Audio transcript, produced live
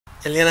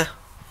Elena.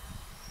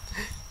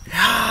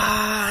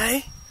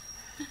 Hi.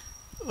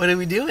 What are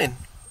we doing?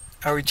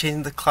 Are we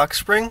changing the clock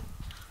spring?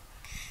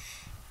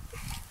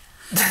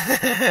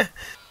 The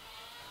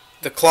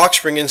clock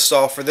spring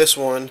install for this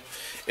one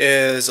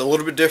is a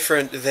little bit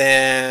different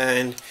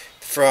than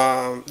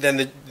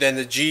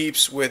the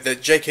Jeeps with the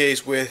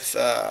JKs with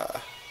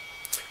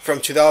from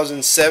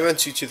 2007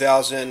 to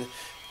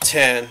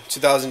 2010.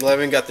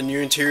 2011 got the new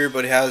interior,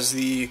 but it has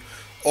the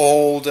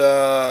old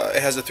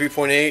it has the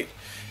 3.8,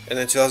 and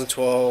then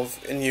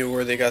 2012 and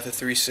newer they got the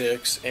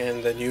 3.6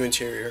 and the new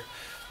interior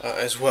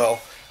as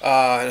well.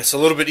 And it's a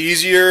little bit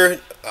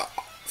easier.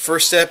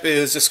 First step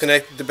is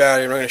disconnect the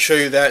battery. I'm not going to show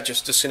you that.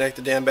 Just disconnect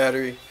the damn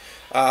battery.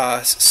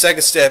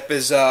 Second step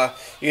is you're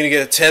going to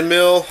get a 10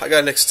 mil. I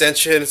got an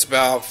extension. It's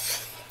about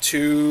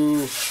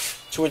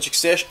 2-inch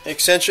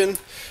extension.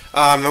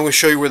 I'm going to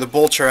show you where the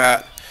bolts are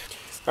at.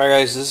 Alright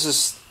guys, this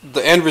is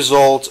the end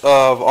result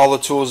of all the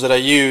tools that I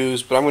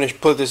use, but I'm going to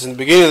put this in the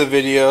beginning of the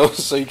video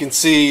so you can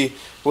see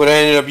what I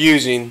ended up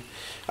using.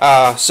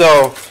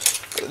 So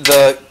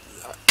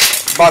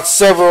bought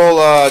several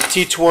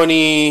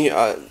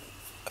T20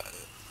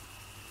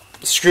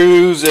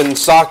 screws and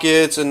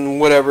sockets and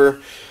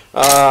whatever.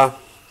 I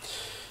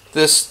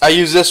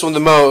use this one the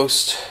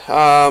most.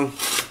 All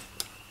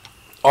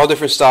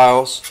different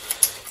styles.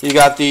 You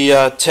got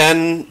the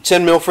 10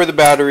 mil for the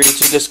battery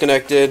to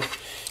disconnect it.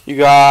 You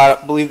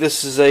got, I believe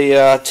this is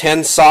a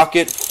 10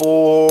 socket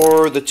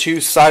for the 2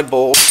 side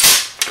bolts.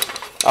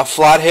 A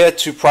flathead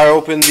to pry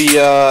open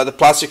the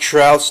plastic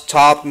shrouds,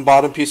 top and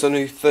bottom piece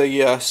underneath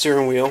the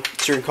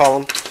steering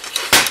column.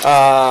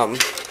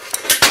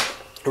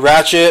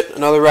 Ratchet,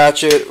 another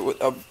ratchet.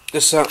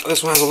 This one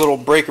has a little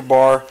breaker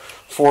bar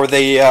for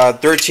the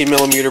 13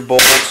 millimeter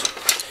bolt.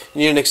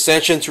 You need an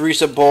extension to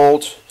reset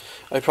bolt.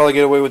 I'd probably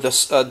get away with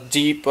a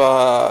deep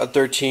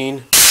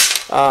 13.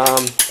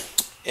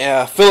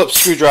 Phillips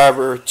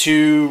screwdriver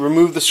to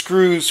remove the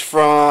screws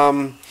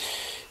from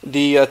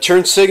the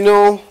turn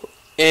signal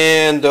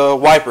and the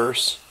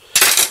wipers.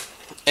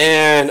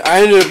 And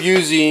I ended up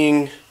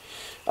using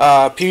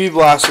PV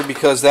Blaster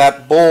because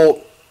that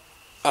bolt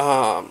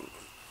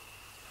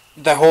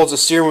that holds the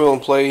steering wheel in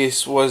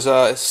place was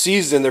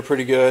seized in there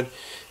pretty good.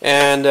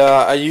 And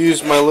I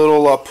used my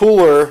little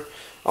puller.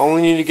 I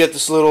only need to get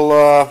this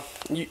little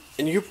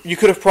you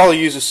could have probably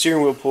used a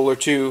steering wheel puller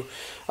too,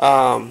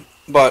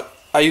 but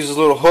I used this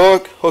little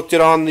hook, hooked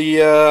it on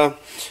the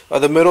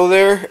middle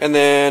there, and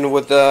then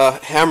with the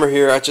hammer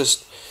here I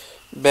just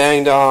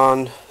banged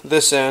on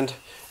this end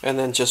and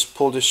then just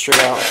pulled it straight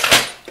out.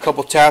 A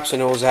couple taps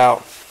and it was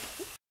out.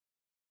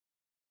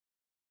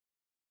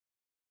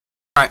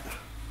 Alright,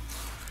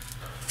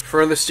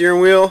 front of the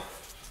steering wheel,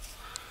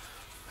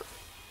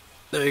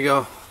 there you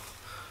go.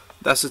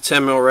 That's the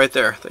 10 mil right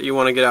there that you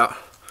want to get out.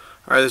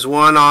 Alright, there's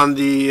one on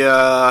the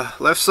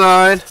left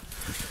side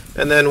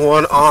and then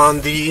one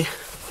on the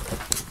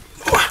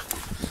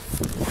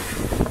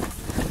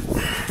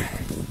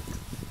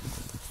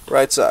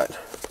right side.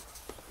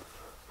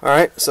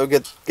 Alright, so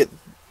get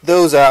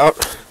those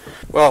out.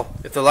 Well,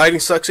 if the lighting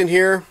sucks in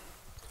here,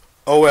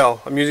 oh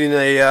well. I'm using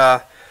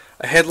a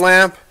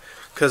headlamp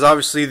because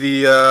obviously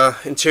the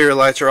interior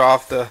lights are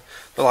off, the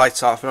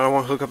lights off, and I don't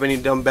want to hook up any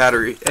dumb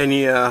battery,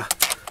 any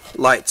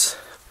lights.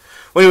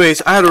 Well,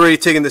 anyways, I had already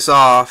taken this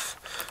off,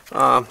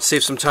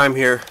 save some time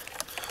here,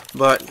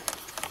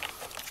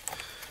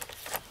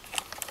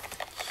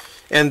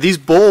 and these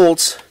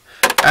bolts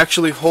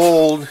actually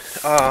hold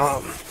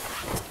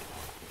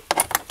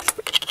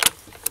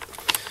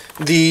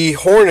the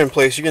horn in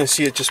place. You're going to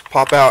see it just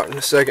pop out in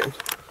a second.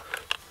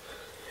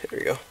 Here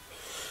we go.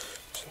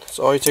 That's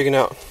all you're taking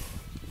out.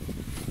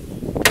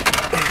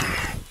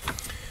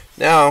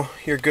 Now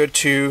you're good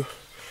to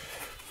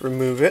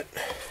remove it.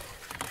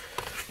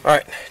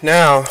 Alright,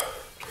 now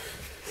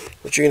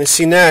what you're going to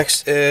see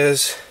next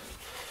is,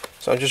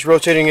 so I'm just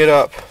rotating it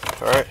up.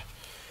 Alright,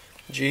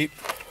 Jeep,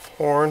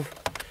 horn,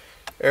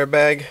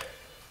 airbag,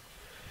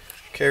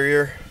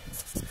 carrier.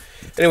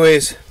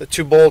 Anyways, the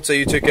 2 bolts that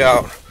you took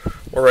out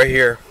were right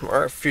here,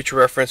 or future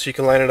reference, so you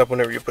can line it up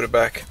whenever you put it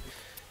back.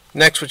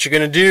 Next, what you're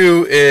going to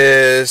do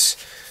is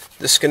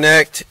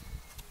disconnect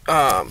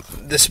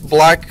this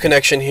black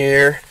connection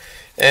here,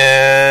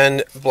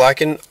 and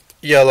black and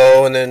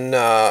yellow, and then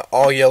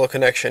all yellow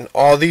connection.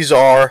 All these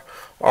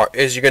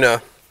is you're going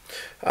to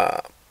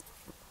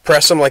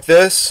press them like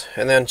this,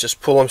 and then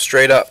just pull them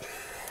straight up.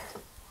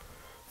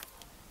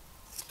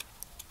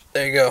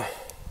 There you go.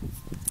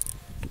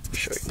 I'll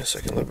show you in a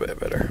second a little bit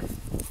better.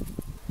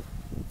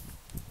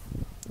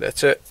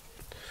 That's it.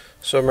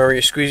 So remember,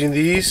 you're squeezing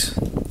these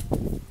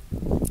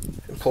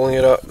and pulling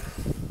it up.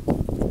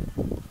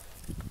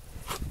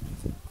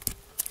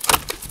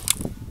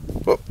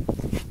 Whoop.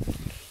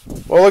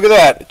 Well, look at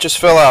that. It just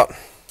fell out.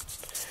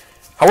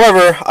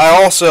 However, I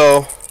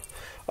also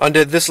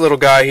undid this little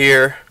guy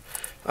here,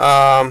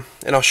 and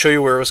I'll show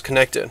you where it was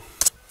connected.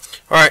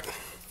 Alright.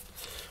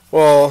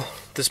 Well,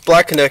 this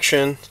black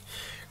connection,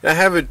 I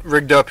have it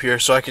rigged up here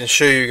so I can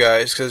show you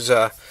guys, because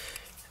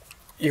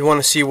you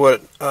want to see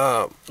what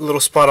little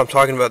spot I'm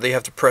talking about that you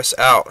have to press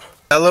out.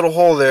 That little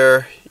hole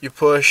there, you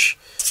push.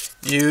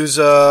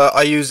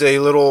 I used a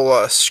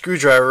little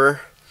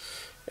screwdriver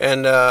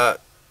and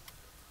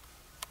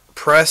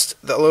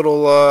pressed that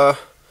little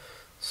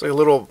it's like a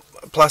little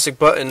plastic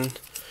button,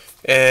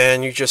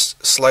 and you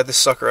just slide the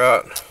sucker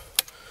out.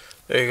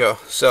 There you go.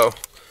 So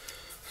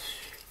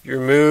you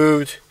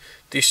removed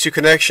these two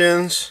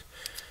connections,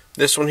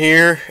 this one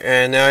here,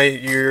 and now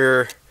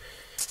your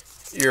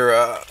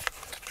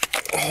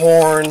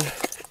horn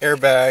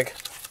airbag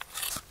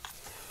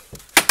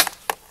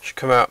should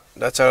come out.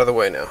 That's out of the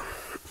way now.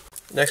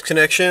 Next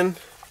connection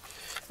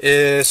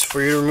is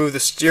for you to remove the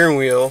steering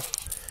wheel,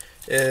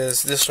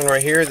 is this one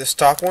right here, this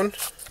top one.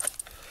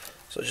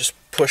 So just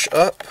push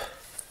up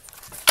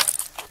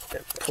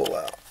and pull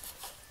out.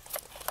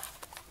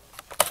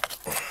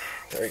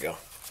 There you go.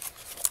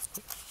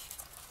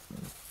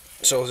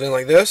 So it's in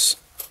like this.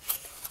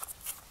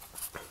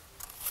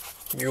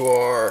 You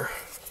are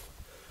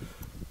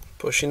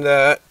pushing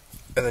that,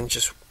 and then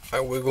I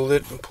wiggled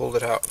it and pulled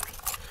it out.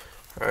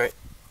 Alright.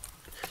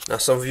 Now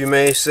some of you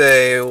may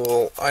say,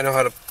 well, I know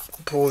how to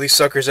pull these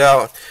suckers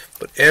out,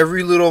 but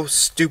every little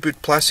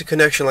stupid plastic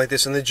connection like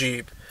this in the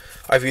Jeep,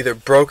 I've either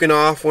broken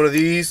off one of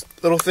these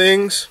little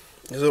things,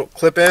 these little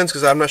clip ends,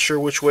 because I'm not sure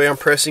which way I'm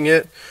pressing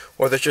it,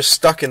 or they're just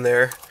stuck in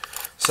there.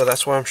 So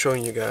that's why I'm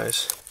showing you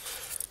guys.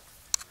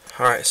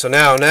 Alright, so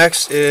now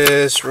next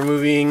is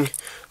removing,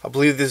 I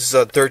believe this is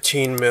a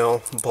 13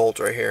 mil bolt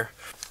right here.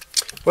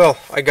 Well,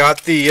 I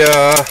got the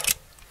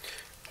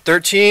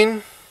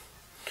 13,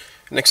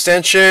 an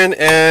extension,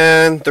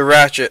 and the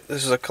ratchet.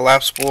 This is a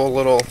collapsible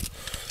little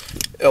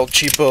El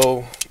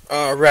Cheapo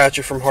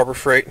ratchet from Harbor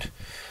Freight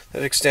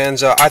that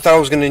extends. I thought I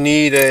was going to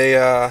need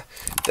the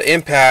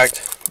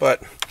impact,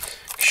 but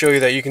show you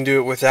that you can do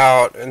it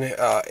without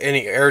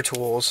any air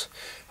tools.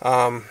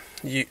 I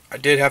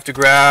did have to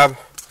grab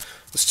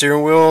the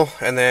steering wheel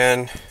and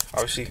then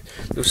obviously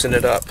loosen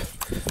it up.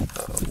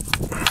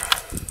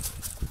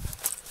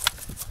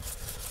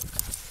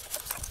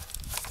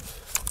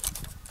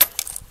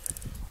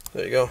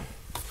 There you go.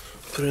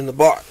 Put it in the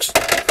box.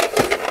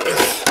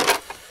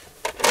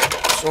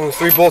 There's only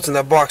 3 bolts in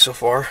that box so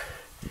far.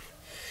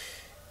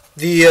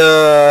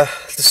 The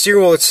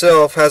steering wheel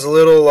itself has a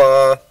little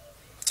a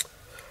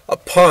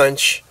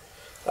punch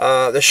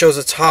that shows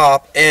the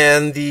top,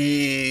 and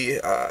the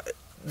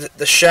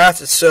shaft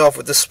itself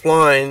with the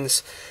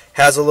splines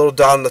has a little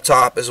dot on the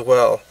top as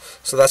well.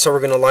 So that's how we're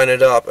going to line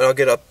it up. And I'll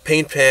get a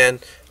paint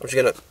pan. I'm just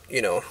going to,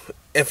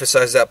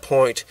 emphasize that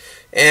point.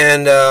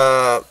 And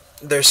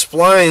there's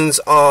splines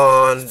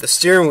on the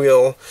steering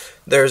wheel.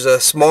 There's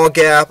a small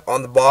gap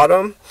on the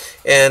bottom,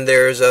 and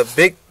there's a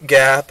big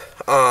gap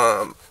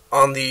on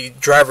the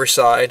driver's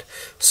side.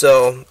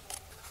 So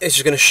it's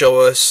just going to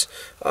show us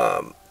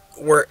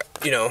where,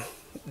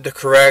 the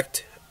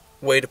correct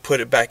way to put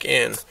it back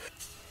in.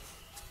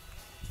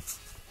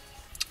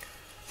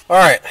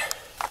 Alright,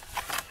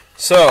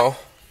 so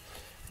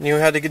knew I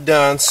had to get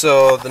done.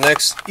 So the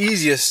next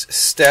easiest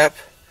step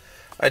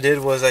I did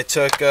was I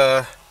took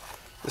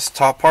this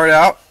top part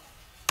out,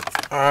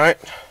 alright,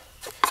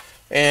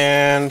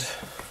 and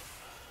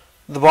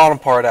the bottom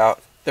part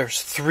out.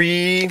 There's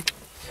 3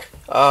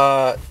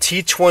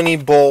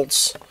 T20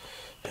 bolts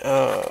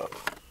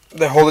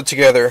that hold it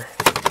together.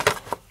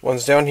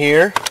 One's down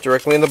here,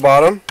 directly in the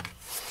bottom,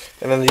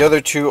 and then the other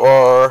 2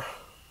 are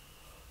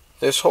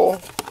this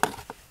hole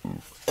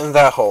and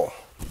that hole.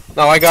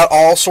 Now I got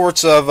all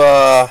sorts of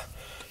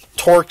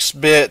Torx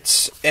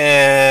bits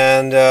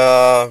and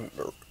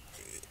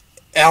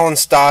Allen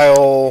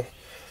style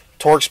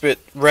Torx bit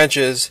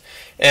wrenches,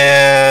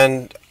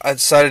 and I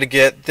decided to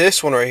get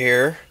this one right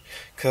here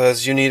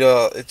because you need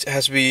it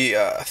has to be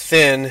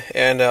thin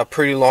and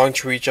pretty long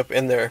to reach up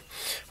in there.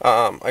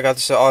 I got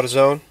this at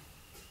AutoZone,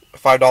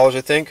 $5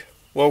 I think,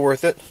 well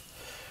worth it.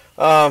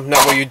 Now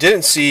what you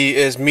didn't see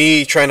is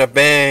me trying to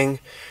bang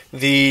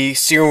the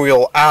steering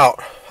wheel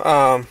out.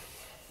 I'm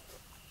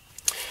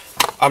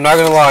not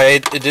gonna lie,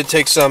 it did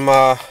take some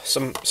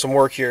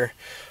work here.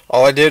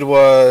 All I did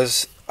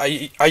was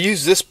I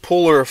used this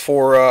puller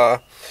for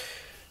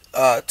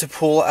to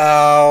pull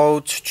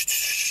out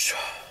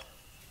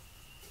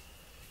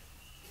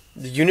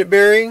the unit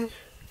bearing.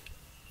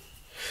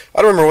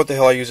 I don't remember what the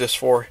hell I used this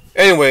for.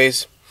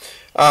 Anyways,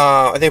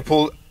 I think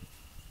to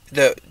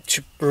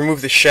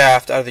remove the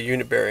shaft out of the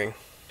unit bearing.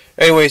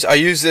 Anyways, I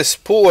used this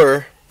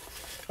puller.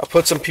 I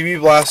put some PB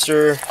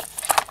Blaster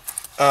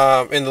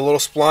in the little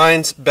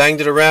splines,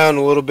 banged it around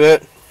a little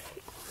bit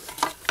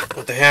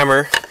with the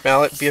hammer,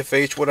 mallet,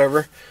 BFH,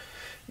 whatever.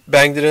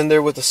 Banged it in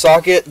there with the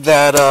socket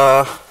that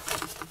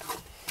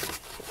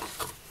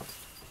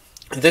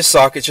this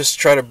socket, just to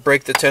try to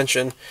break the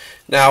tension.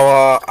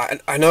 Now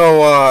I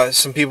know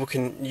some people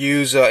can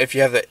use if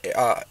you have the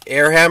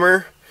air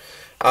hammer,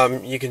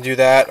 you can do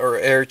that, or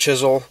air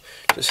chisel.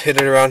 Just hit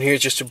it around here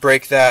just to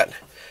break that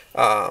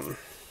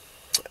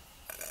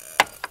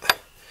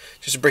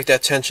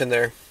tension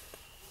there.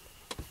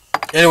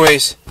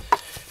 Anyways,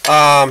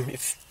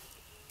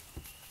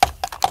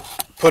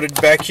 put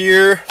it back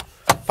here,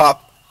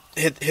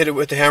 hit it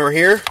with the hammer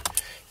here,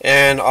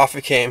 and off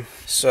it came.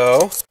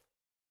 So,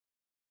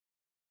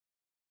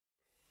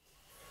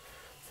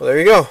 well, there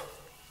you go.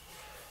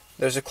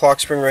 There's a clock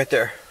spring right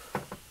there.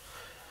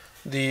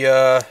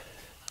 The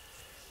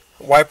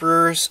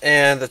wipers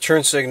and the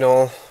turn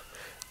signal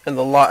and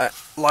the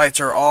lights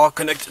are all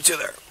connected to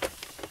there.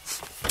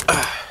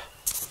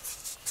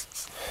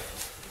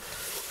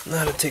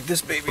 Now to take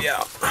this baby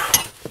out.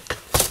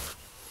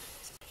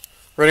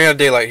 Running out of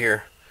daylight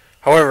here.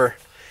 However,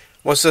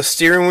 once the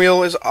steering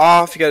wheel is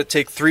off, you got to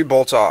take 3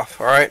 bolts off.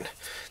 All right.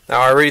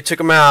 Now I already took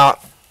them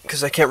out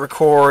because I can't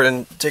record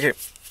and take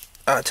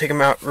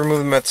them out, remove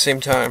them at the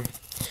same time.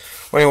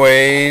 Well,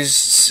 anyways,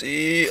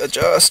 see,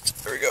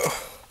 adjust. There we go.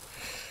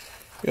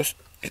 Just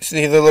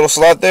see the little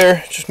slot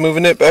there? Just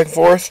moving it back and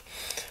forth.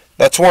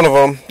 That's one of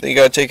them that you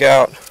got to take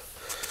out.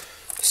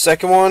 The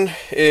second one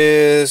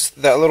is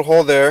that little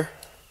hole there,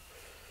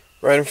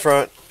 right in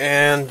front,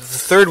 and the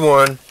third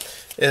one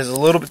is a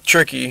little bit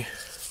tricky.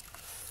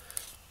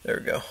 There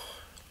we go.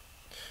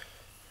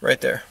 Right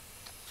there.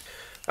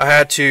 I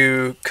had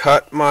to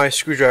cut my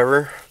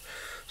screwdriver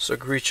so I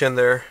could reach in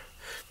there.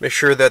 Make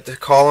sure that the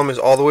column is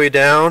all the way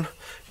down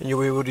and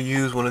you'll be able to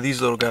use one of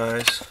these little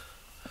guys.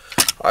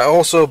 I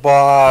also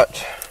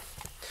bought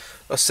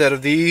a set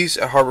of these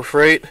at Harbor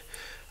Freight.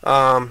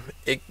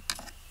 It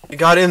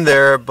got in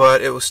there,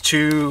 but it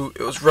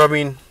was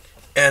rubbing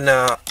and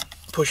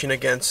pushing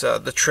against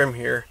the trim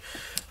here.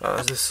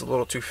 This is a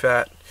little too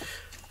fat.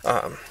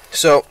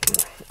 So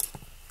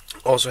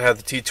also have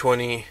the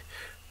T20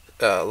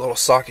 little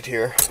socket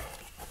here.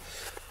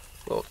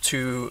 A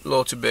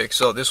little too big.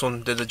 So this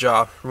one did the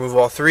job. Remove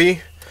all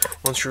 3.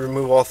 Once you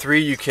remove all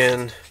 3, you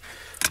can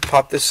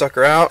pop this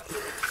sucker out.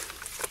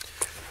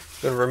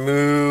 Then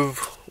remove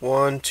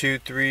 1, 2,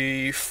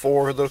 3,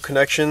 4 little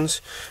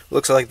connections.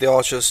 Looks like they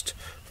all just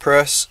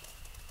press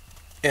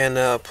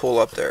and pull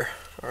up there.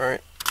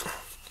 Alright.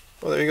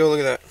 Well, there you go. Look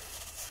at that.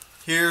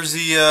 Here's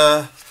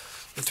the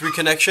 3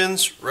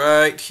 connections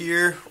right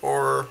here,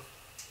 or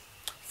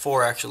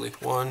 4 actually.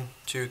 1,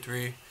 2,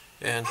 3,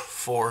 and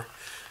 4.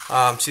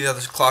 See how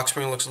this clock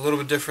spring looks a little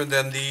bit different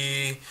than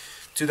the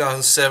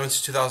 2007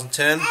 to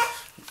 2010.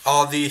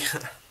 All the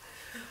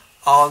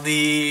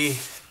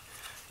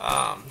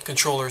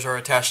controllers are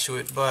attached to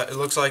it, but it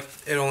looks like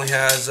it only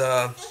has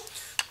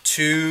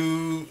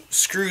 2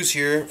 screws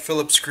here,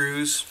 Phillips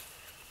screws.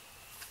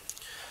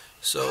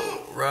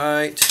 So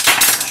right,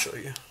 I'll show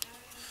you.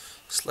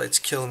 This light's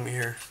killing me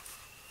here.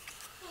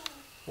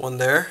 One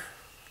there,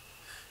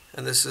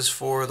 and this is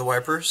for the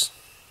wipers.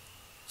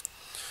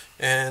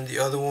 And the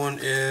other one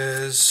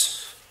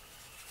is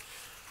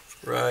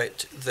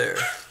right there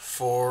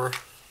for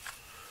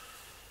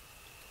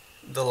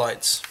the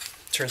lights,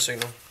 turn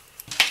signal.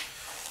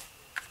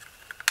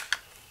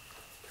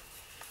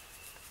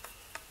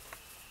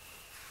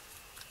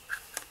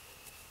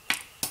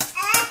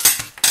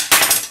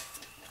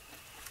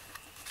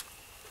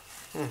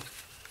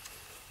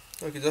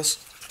 Look, it does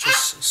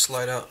just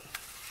slide out.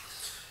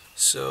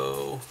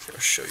 So I'll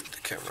show you the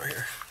camera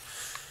here.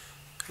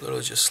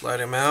 Literally just slide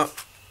them out,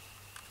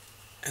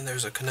 and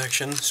there's a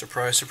connection.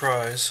 Surprise,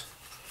 surprise.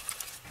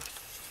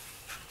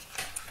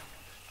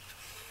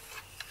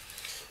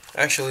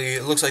 Actually,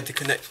 it looks like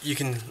you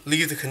can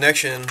leave the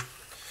connection,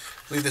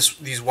 leave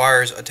these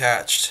wires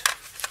attached.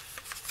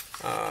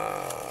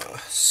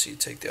 Let's see,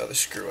 take the other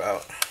screw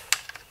out.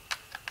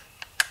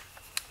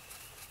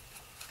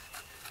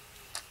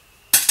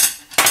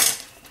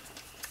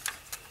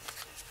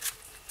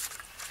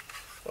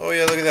 Oh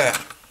yeah, look at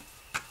that.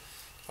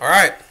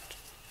 Alright.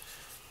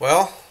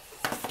 Well,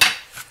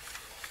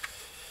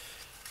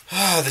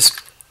 this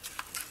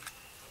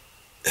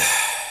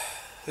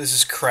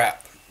is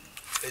crap.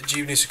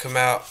 Jeep needs to come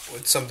out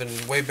with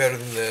something way better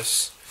than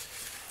this.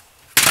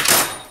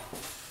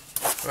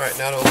 Alright,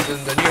 now to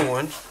open the new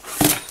one.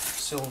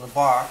 Still in the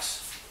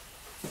box.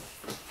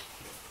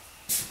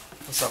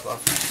 What's up,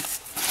 love?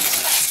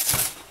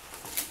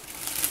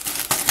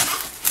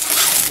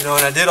 You know,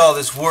 and I did all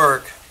this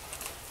work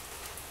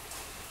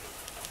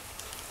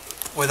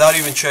without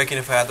even checking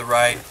if I had the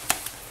right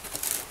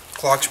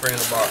clock spring in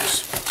the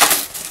box.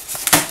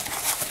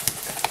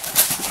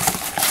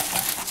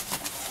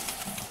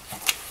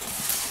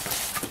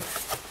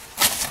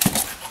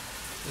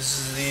 This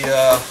is the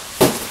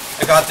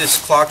I got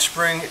this clock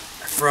spring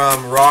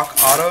from Rock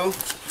Auto.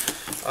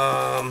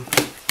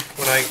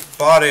 When I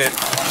bought it,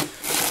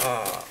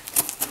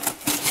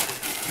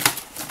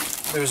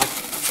 there was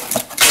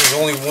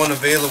only one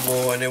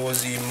available, and it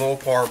was the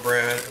Mopar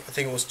brand. I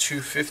think it was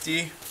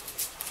 $250.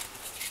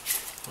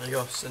 There you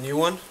go, it's the new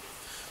one.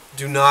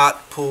 Do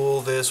not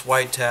pull this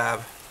white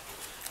tab,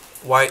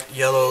 white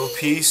yellow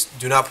piece.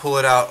 Do not pull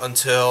it out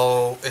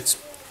until it's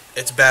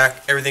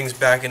back, everything's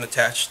back and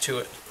attached to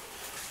it.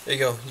 There you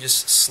go, you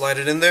just slide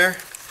it in there.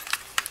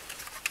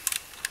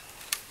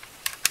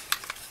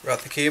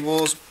 Route the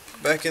cables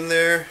back in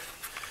there.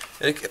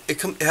 And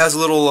it has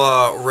little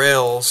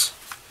rails.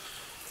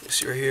 You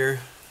see right here.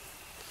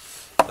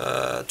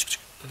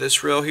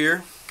 This rail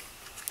here.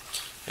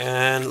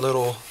 And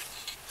little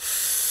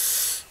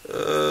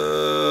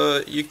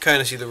you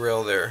kind of see the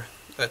rail there.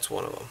 That's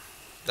one of them.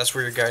 That's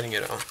where you're guiding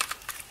it on.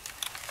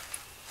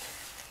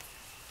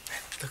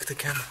 Look at the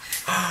camera.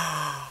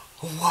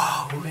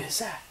 Wow, who is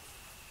that?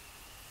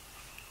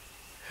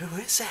 Who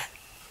is that?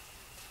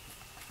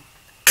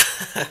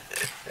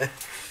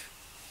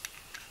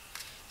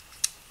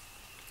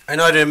 I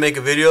know I didn't make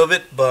a video of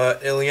it,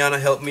 but Ileana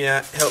helped me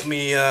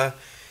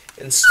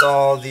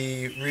install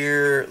the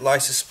rear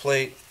license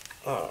plate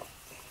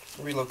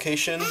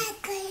relocation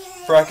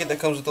bracket that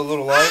comes with the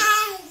little light.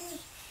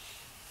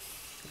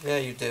 Yeah,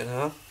 you did,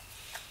 huh?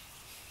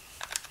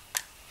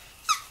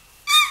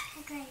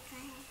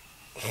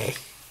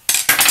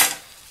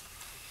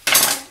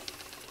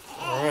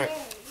 Alright.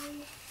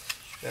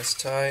 That's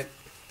tight.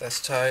 That's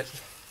tight.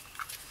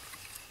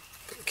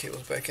 Put the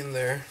cables back in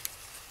there.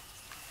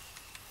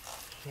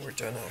 We're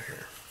done out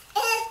here.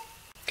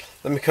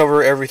 Let me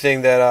cover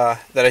everything that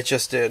I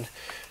just did.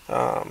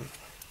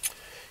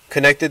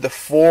 Connected the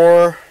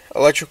 4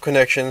 electrical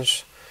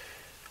connections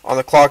on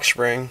the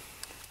Clockspring.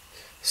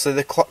 Slid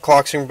the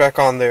Clockspring back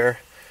on there.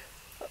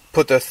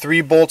 Put the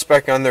 3 bolts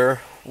back on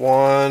there.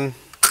 1,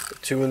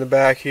 2 in the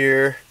back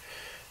here.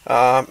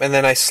 And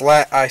then I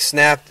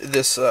snapped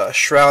this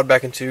shroud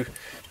back into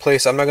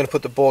place. I'm not going to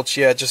put the bolts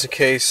yet, just in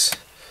case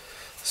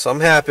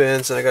something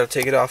happens and I got to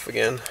take it off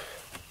again.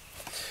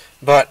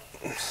 But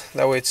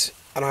that way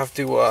I don't have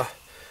to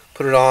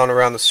put it on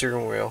around the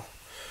steering wheel.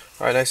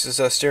 Alright, next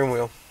is steering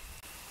wheel.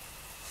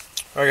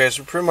 Alright guys,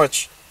 we're pretty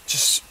much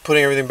just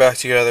putting everything back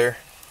together.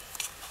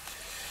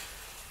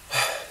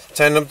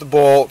 Tighten up the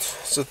bolt.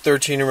 It's a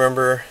 13,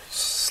 remember.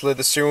 Slid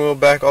the steering wheel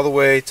back all the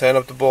way. Tighten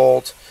up the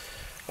bolt.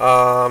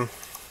 I'm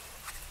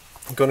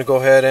going to go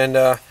ahead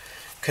and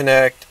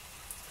connect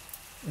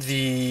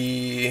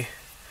this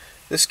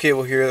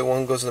cable here. The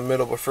one goes in the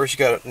middle. But first,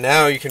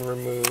 now you can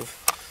remove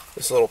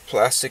this little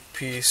plastic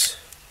piece.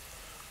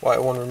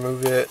 White one,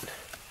 remove it,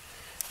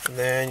 and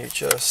then you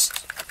just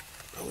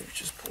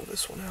pull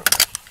this one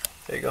out.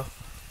 There you go.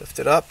 Lift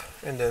it up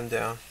and then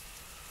down,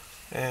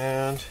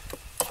 and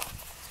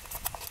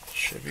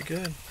should be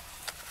good.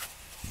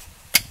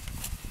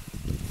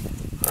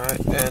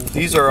 Alright, and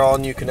these are all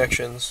new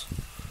connections.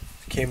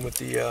 Came with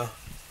the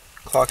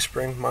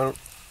Clockspring.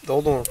 The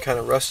old one was kind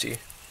of rusty.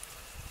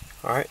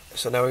 Alright,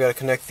 so now we got to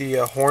connect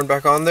the horn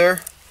back on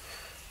there.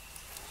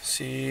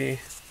 See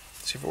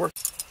if it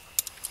works.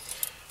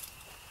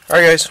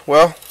 Alright guys,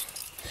 well,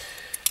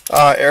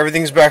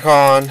 everything's back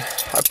on.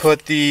 I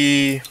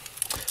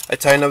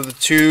tightened up the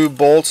 2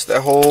 bolts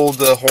that hold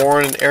the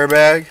horn and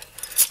airbag.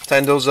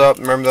 Tightened those up.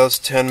 Remember, that was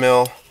 10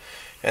 mil.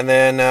 And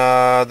then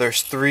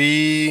there's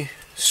 3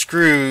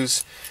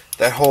 screws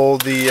that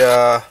hold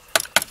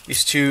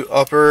these 2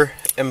 upper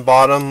and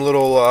bottom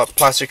little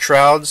plastic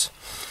shrouds.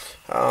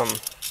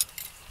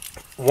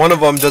 One of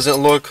them doesn't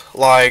look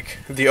like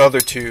the other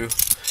 2.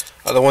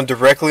 The one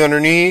directly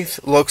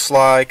underneath looks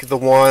like the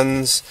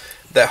ones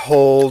that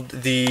hold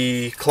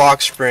the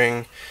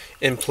Clockspring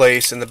in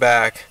place in the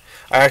back.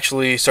 I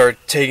actually started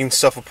taking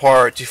stuff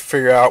apart to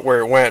figure out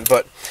where it went,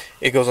 but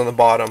it goes on the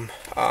bottom.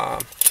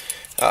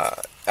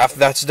 After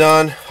that's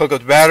done, hook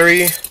up the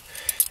battery,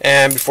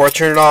 and before I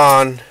turn it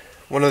on,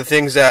 one of the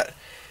things that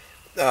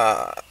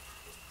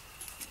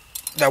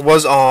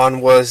was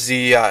on was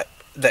the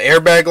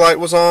airbag light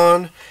was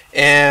on,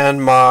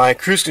 and my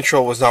cruise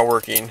control was not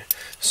working.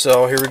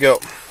 So here we go.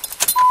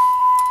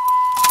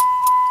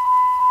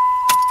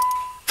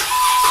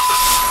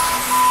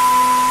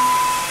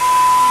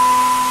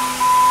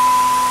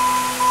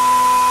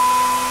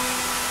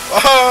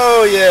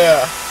 Oh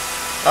yeah!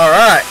 All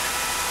right.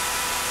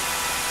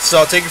 So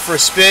I'll take it for a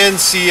spin,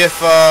 see if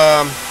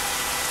the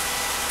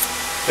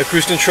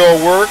cruise control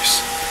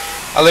works.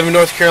 I live in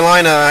North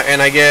Carolina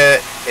and I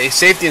get a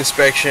safety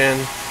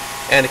inspection,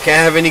 and it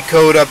can't have any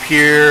code up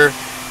here.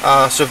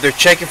 So if they're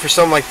checking for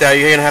something like that,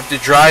 you're going to have to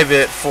drive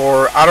it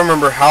for, I don't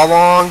remember how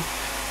long,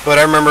 but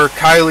I remember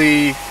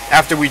Kylie,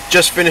 after we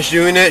just finished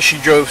doing it, she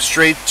drove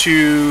straight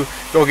to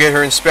go get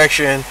her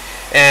inspection,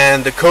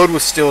 and the code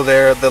was still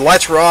there. The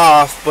lights were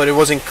off, but it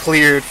wasn't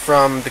cleared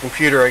from the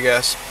computer, I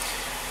guess.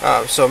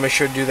 So make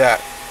sure to do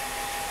that.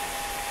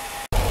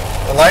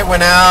 The light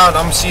went out.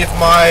 I'm going to see if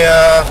my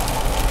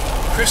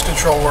cruise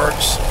control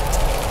works.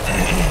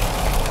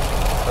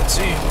 Let's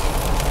see.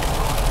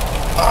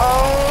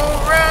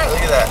 Alright, look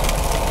at that.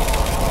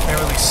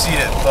 Can't really see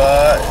it,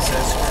 but it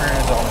says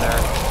cruise on there.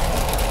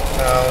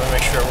 Now let me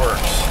make sure it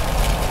works.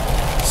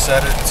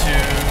 Set it to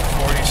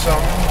 40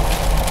 something.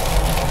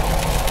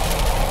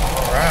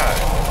 Alright.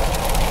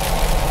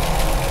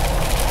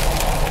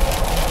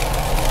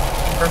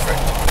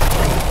 Perfect.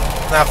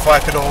 Now if I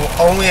could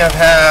only have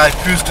had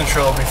cruise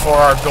control before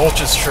our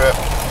Gulches trip,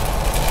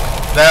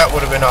 that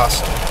would have been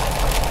awesome.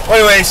 Well,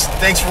 anyways,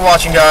 thanks for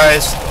watching,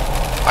 guys.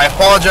 I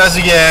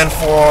apologize again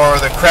for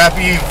the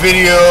crappy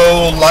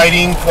video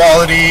lighting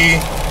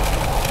quality.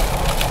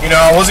 You know,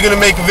 I wasn't going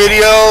to make a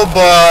video,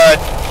 but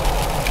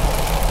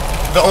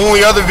the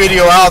only other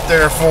video out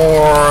there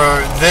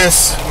for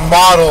this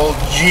model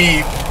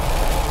Jeep,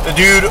 the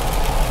dude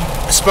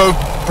spoke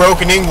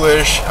broken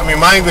English. I mean,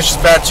 my English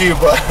is bad too,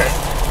 but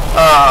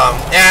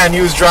and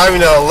he was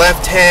driving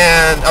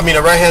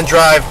a right-hand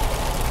drive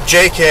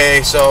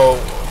JK, so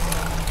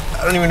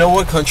I don't even know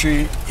what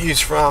country he's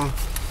from.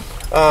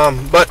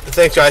 But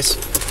thanks,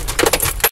 guys.